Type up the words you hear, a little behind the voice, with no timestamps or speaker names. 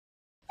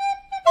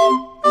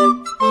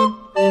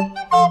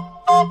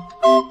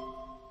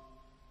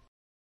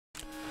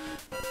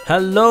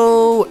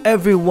Hello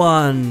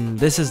everyone,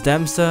 this is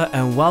Dempster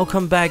and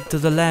welcome back to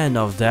the land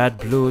of that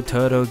blue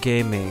turtle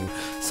gaming.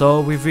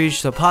 So we've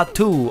reached the part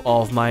 2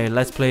 of my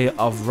let's play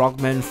of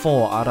Rockman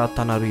 4 Ara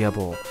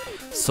Tanariabo.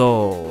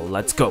 So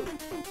let's go.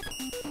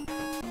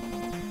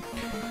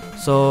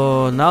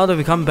 So now that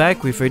we come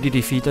back, we've already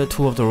defeated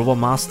 2 of the robot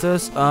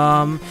masters.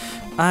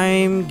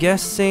 I'm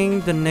guessing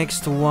the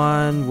next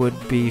one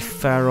would be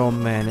Pharaoh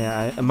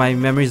Man. My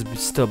memory is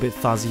still a bit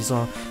fuzzy, so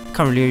I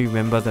can't really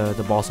remember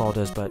the boss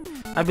orders, but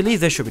I believe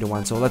this should be the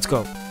one, so let's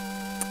go.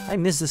 I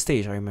missed the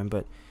stage, I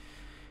remembered.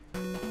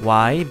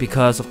 Why?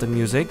 Because of the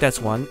music, that's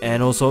one,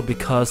 and also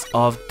because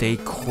of the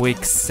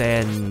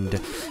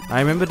quicksand. I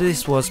remember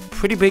this was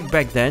pretty big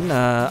back then.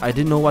 I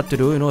didn't know what to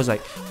do, you know, it's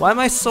like, why am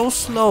I so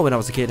slow when I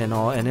was a kid and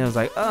all, and then I was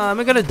like, am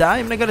I gonna die?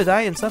 Am I gonna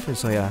die? And stuff, and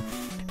so yeah.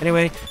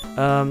 Anyway,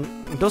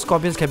 those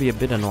scorpions can be a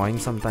bit annoying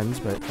sometimes,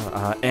 but,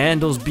 and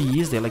those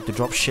bees, they like to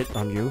drop shit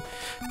on you.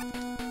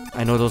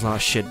 I know those are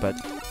not shit, but,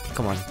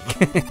 come on.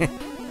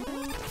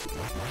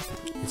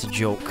 It's a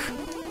joke.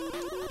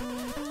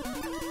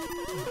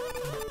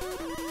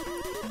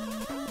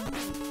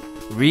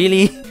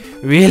 Really?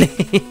 Really?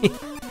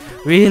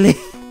 Really?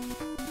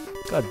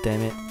 God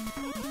damn it.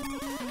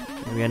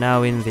 We are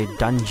now in the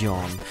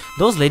dungeon.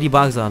 Those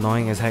ladybugs are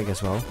annoying as heck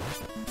as well.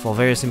 For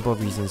very simple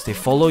reasons. They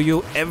follow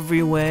you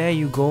everywhere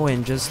you go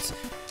and just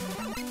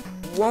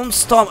won't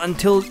stop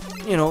until,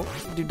 you know,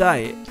 you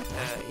die.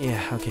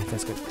 Yeah, okay,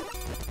 that's good.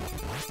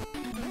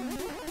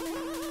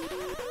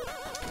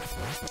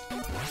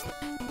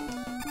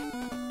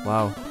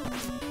 Wow,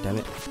 damn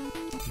it!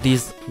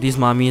 These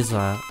mummies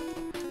are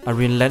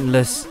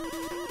relentless.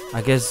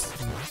 I guess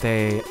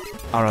they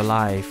are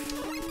alive.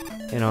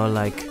 You know,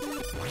 like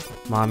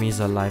mummies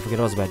are alive. Okay,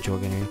 that was a bad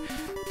joke anyway.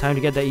 Time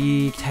to get the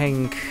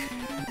E-tank.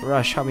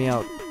 Rush, help me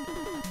out.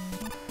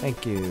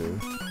 Thank you.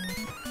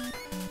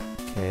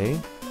 Okay.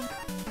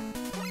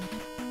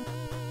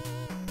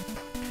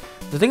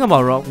 The thing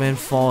about Rockman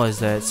 4 is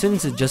that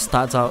since it just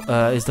starts out,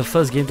 it's the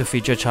first game to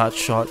feature charge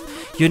shot,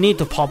 you need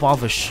to pop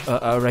off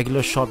a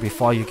regular shot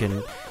before you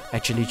can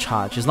actually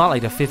charge. It's not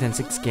like the 5th and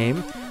 6th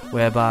game,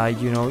 whereby,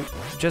 you know,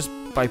 just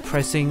by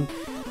pressing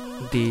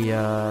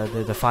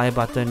the fire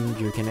button,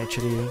 you can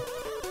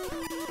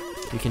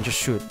just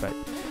shoot. But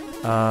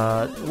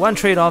one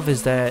trade-off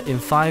is that in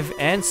 5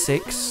 and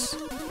 6,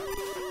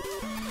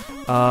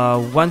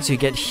 once you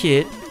get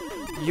hit,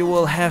 you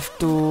will have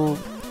to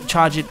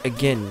charge it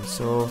again.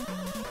 So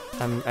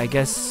I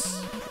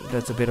guess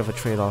that's a bit of a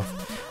trade-off.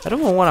 I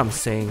don't know what I'm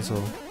saying, so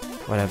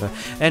whatever.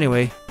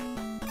 Anyway,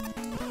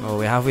 oh,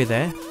 we're halfway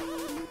there.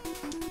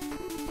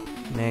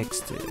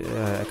 Next,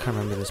 I can't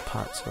remember this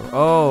part. So,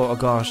 oh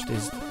gosh,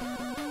 this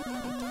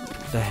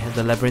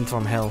the labyrinth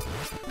from hell.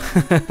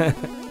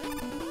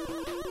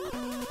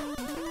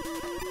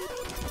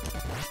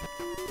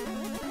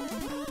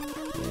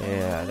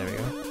 Yeah, there we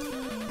go.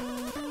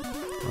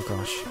 Oh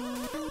gosh.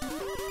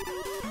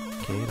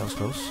 Okay, that was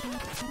close.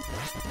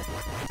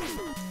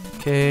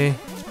 Okay,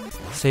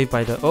 saved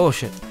by the. Oh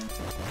shit.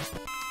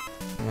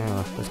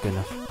 Yeah, that's good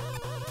enough.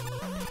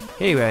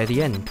 Hey, we're at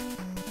the end.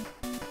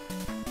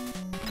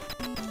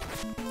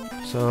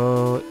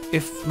 So,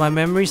 if my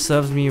memory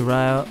serves me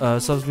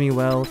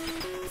well,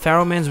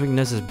 Pharaoh Man's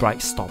weakness is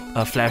flash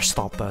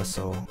stopper.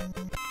 So,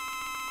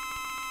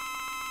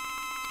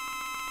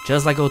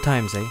 just like old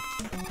times, eh?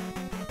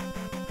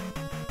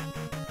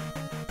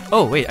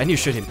 Oh wait, I need to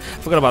shoot him.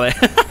 Forgot about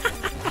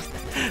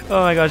that.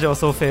 Oh my gosh, that was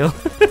so fail.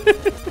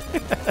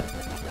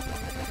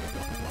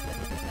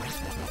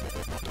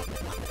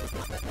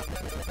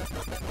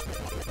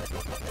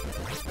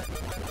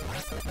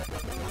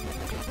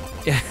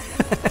 Yeah.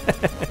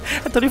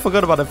 I totally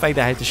forgot about the fact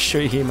that I had to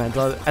shoot him. I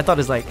thought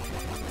it's like,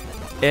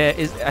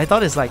 I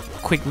thought it's like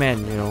Quick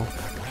Man, you know,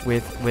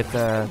 with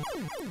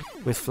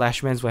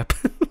Flashman's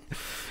weapon.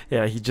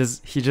 Yeah, he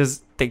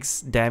just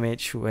takes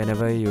damage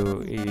whenever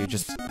you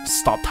just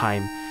stop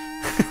time.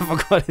 I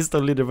forgot, it's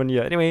totally different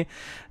here. Anyway,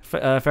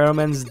 Pharaoh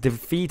Man's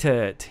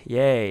defeated.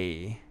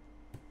 Yay!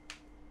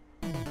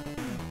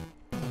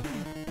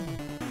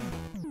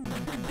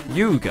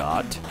 You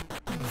got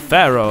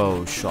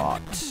Pharaoh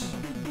Shot.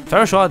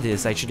 Pharaoh Shot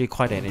is actually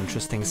quite an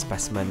interesting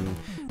specimen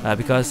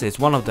because it's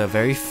one of the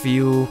very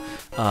few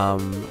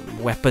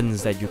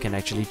weapons that you can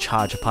actually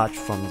charge apart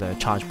from the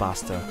Charge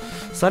Buster.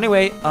 So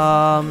anyway,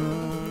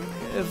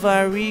 if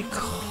I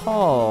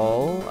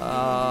recall,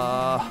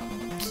 I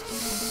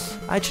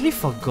actually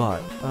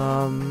forgot.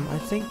 I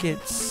think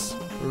it's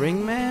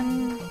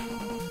Ringman?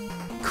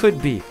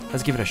 Could be.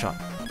 Let's give it a shot.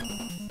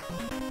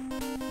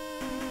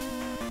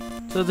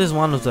 So this is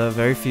one of the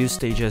very few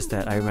stages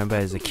that I remember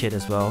as a kid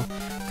as well,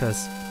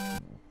 because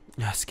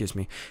excuse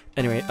me.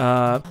 Anyway,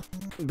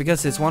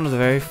 because it's one of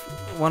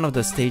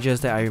the stages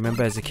that I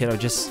remember as a kid. I'll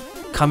just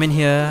come in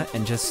here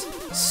and just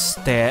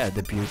stare at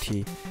the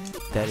beauty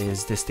that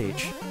is this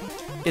stage.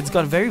 It's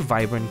got very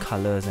vibrant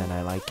colors and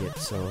I like it.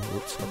 So,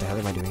 oops, what the hell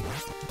am I doing?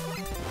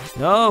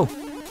 No!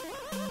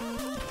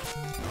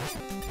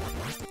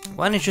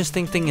 One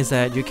interesting thing is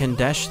that you can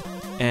dash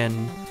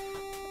and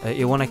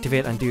it won't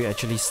activate until you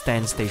actually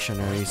stand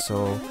stationary,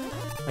 so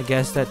I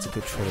guess that's a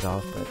good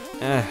trade-off, but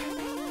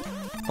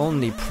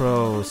only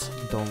pros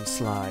don't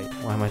slide.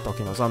 What am I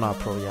talking about? So I'm not a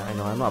pro, yeah, I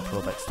know I'm not a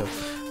pro, but still.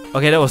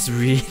 Okay, that was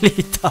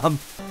really dumb.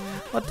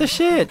 What the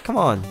shit? Come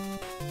on.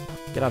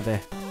 Get up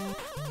there.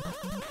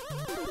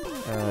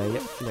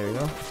 Yep, there we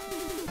go.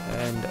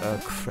 And,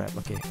 crap,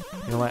 okay.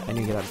 You know what? I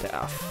need to get up there.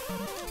 Ah.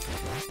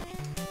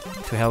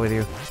 To hell with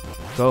you.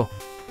 Go.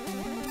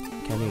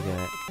 Can you get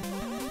it?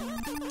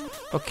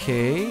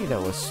 Okay,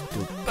 that was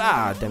stupid.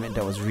 Ah, damn it,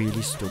 that was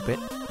really stupid.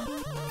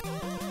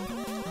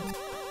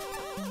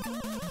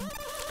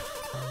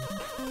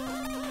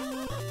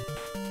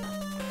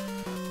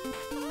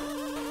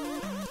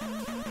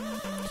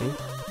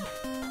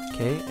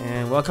 Okay,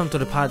 and welcome to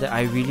the part that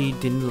I really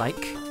didn't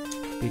like,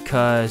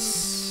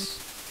 because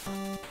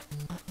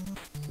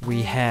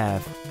we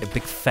have a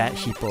big fat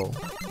hippo.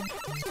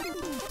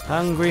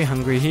 Hungry,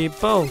 hungry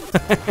hippo.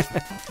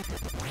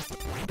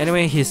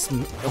 Anyway, his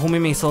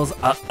homing missiles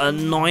are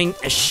annoying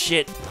as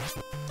shit,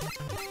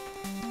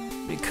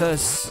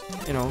 because,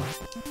 you know,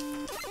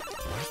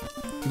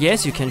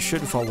 yes, you can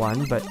shoot for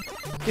one, but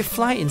they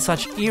fly in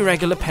such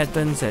irregular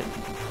patterns that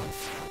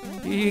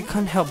you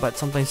can't help but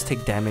sometimes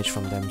take damage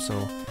from them.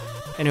 So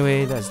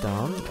anyway, that's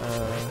down.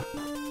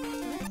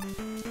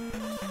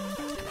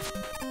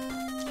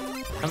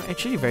 I'm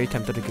actually very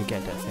tempted to go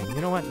get that thing.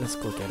 You know what? Let's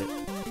go get it.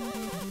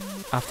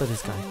 After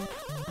this guy.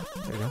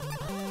 There we go.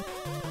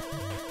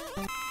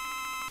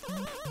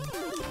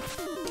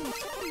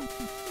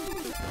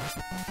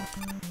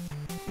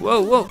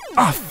 Whoa, whoa!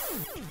 Ah!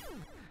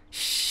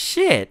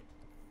 Shit!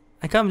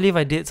 I can't believe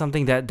I did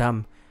something that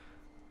dumb.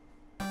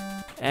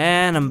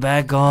 And I'm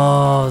back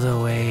all the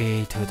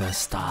way to the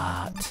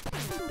start.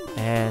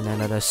 And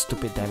another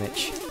stupid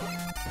damage.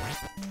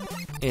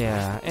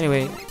 Yeah,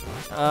 anyway.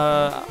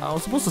 I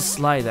was supposed to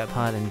slide that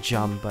part and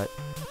jump, but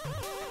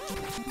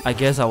I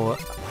guess I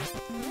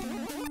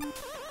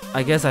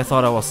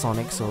thought I was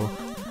Sonic, so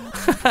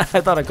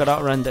I thought I could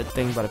outrun that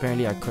thing, but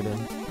apparently I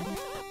couldn't.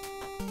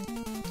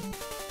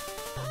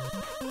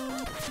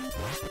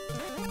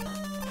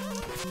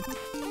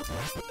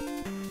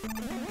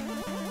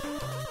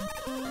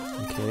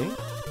 Okay,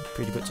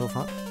 pretty good so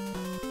far.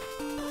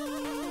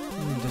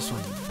 This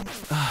one.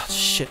 Ah,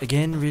 shit,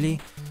 again, really?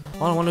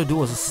 All I wanted to do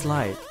was a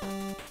slide.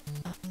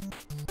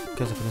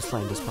 Guess I couldn't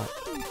slide in this part.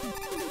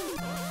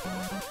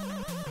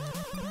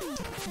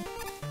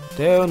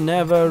 They'll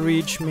never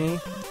reach me.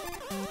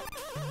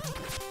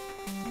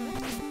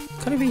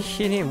 Can't even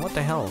hit him, what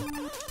the hell?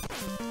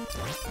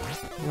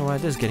 You know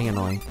what, this is getting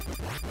annoying.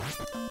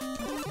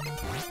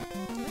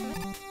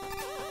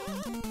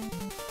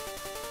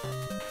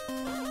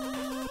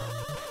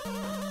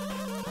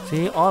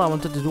 See, all I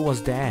wanted to do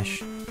was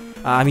dash.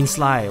 I mean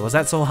slide. Was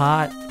that so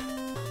hard?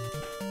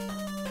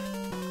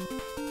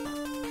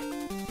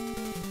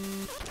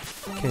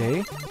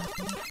 Okay.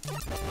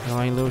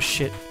 Annoying little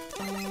shit.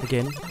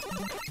 Again.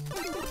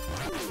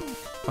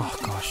 Oh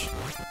gosh.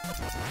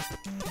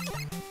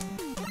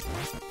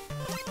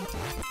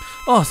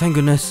 Oh, thank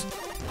goodness.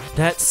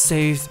 That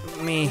saved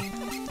me.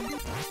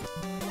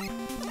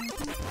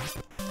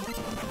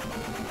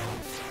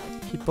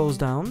 Hippo's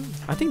down.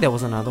 I think there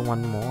was another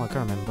one more. I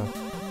can't remember.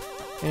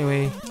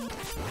 Anyway.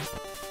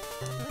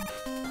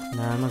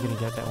 Nah, I'm not gonna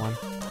get that one.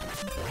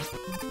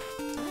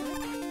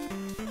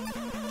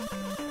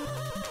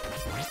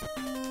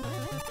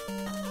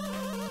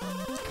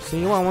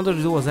 See, what I wanted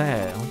to do was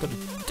that. I wanted to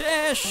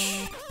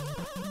dash!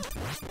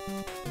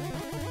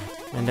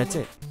 And that's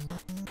it.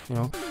 You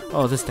know?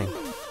 Oh, this thing.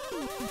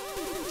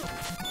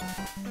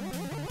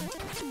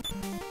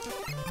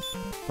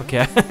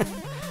 Okay. I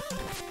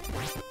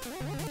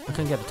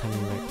can't get the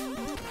timing right.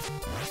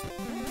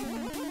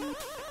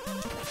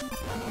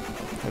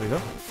 There we go.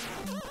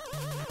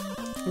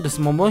 This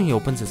moment he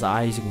opens his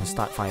eyes, you can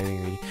start firing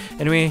already.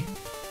 Anyway,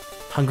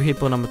 Hungry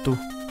Hippo number 2.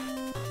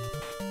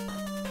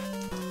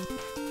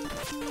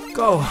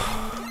 Go!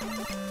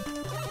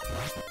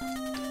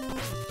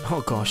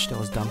 Oh gosh, that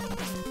was dumb.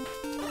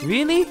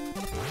 Really?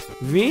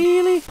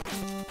 Really?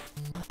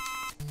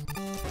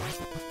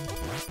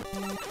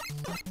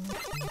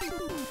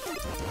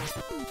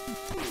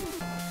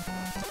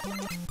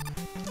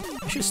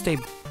 I should stay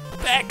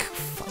back.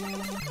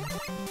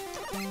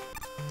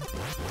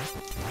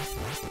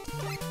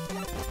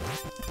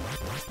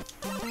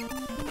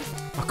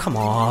 Oh, come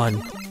on.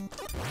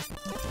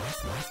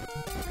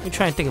 Let me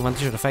try and take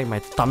advantage of the fact my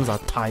thumbs are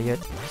tired.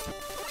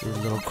 You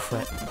little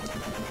crap.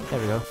 There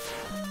we go.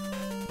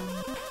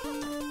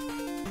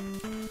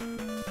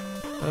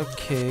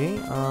 Okay,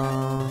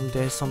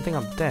 there's something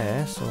up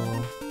there, so...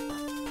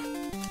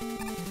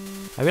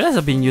 I realize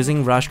I've been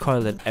using Rush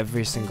Coil at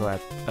every single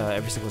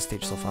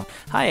stage so far.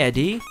 Hi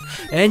Eddie!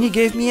 And he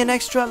gave me an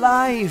extra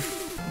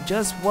life!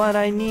 Just what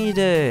I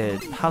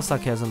needed! How's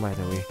sarcasm, by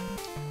the way?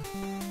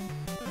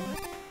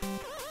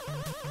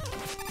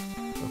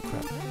 Oh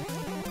crap.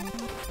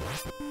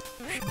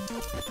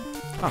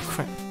 Oh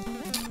crap.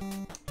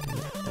 Damn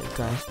it, that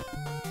guy.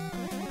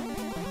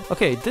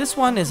 Okay, this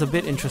one is a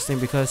bit interesting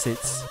because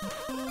it's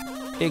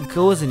it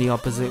goes in the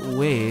opposite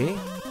way,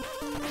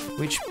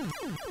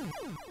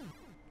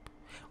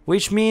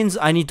 which means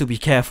I need to be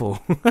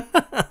careful.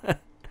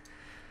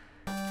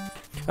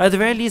 At the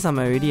very least, I'm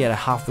already at a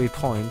halfway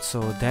point, so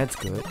that's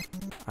good.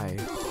 I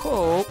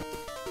hope.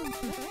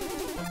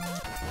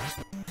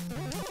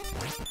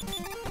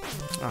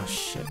 Oh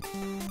shit.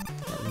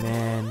 That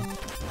man.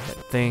 That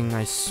thing,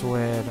 I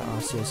swear, the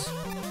Arceus.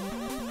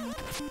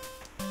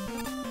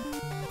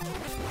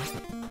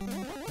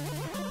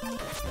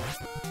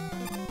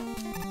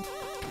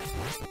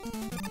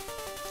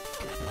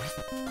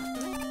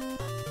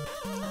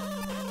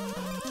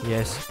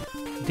 Yes,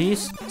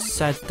 these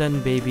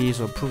Saturn babies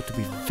will prove to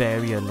be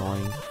very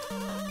annoying.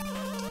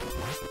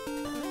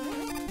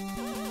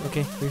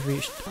 Okay, we've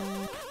reached.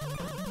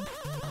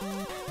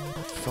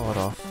 Sort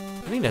of.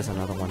 I think there's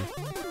another one.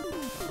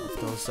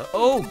 Those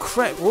oh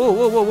crap! Whoa,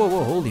 whoa, whoa, whoa,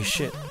 whoa! Holy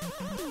shit!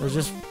 It was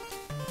just...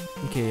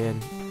 Okay,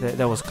 and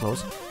that was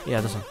close. Yeah,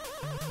 this one.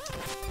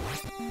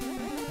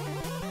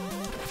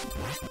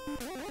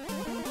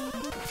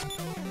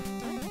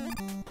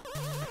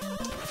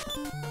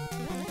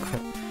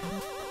 Crap.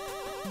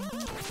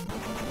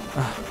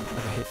 Ah, I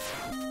got hit.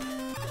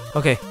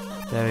 Okay,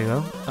 there we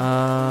go.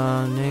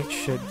 Next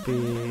should be...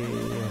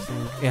 I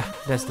think... Yeah,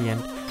 that's the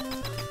end.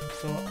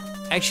 So,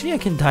 actually I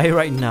can die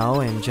right now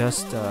and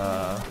just,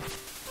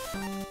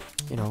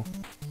 you know,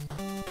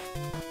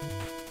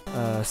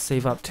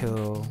 save up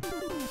till...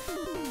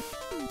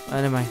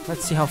 never mind.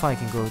 Let's see how far I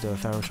can go with the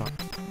Pharaoh shot.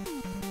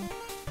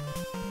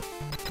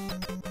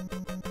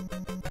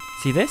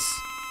 See this?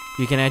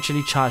 You can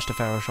actually charge the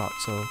Pharaoh shot,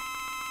 so...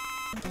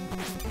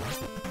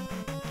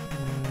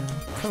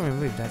 can't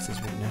remember if that's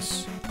his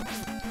weakness.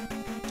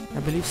 I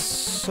believe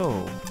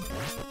so.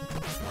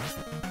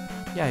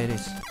 Yeah, it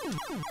is.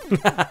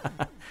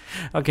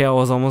 Okay, I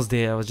was almost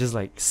there. I was just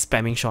like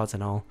spamming shots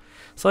and all.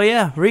 So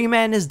yeah,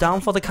 Ringman is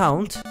down for the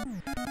count.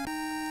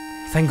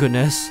 Thank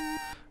goodness.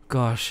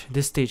 Gosh,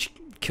 this stage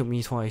killed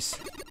me twice.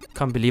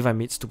 Can't believe I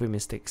made stupid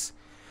mistakes.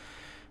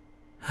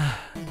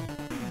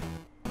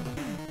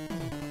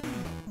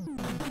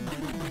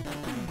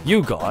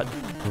 You got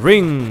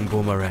Ring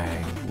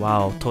Boomerang.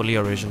 Wow, totally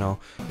original.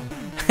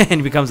 And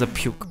it becomes a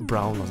puke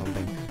brown or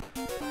something.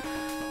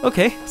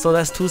 Okay, so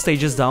that's 2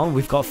 stages down.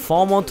 We've got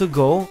 4 more to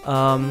go.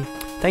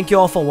 Thank you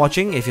all for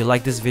watching. If you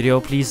like this video,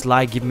 please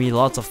like, give me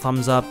lots of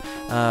thumbs up,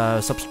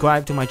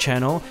 subscribe to my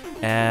channel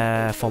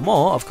for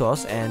more, of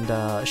course, and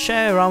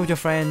share around with your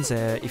friends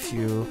if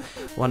you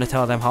want to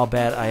tell them how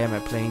bad I am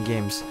at playing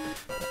games.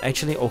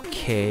 Actually,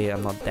 okay,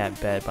 I'm not that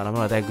bad, but I'm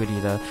not that good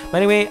either. But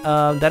anyway,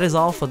 that is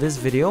all for this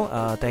video.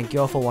 Thank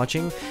you all for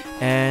watching,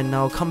 and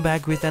I'll come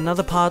back with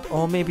another part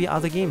or maybe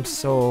other games.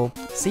 So,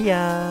 see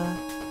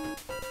ya!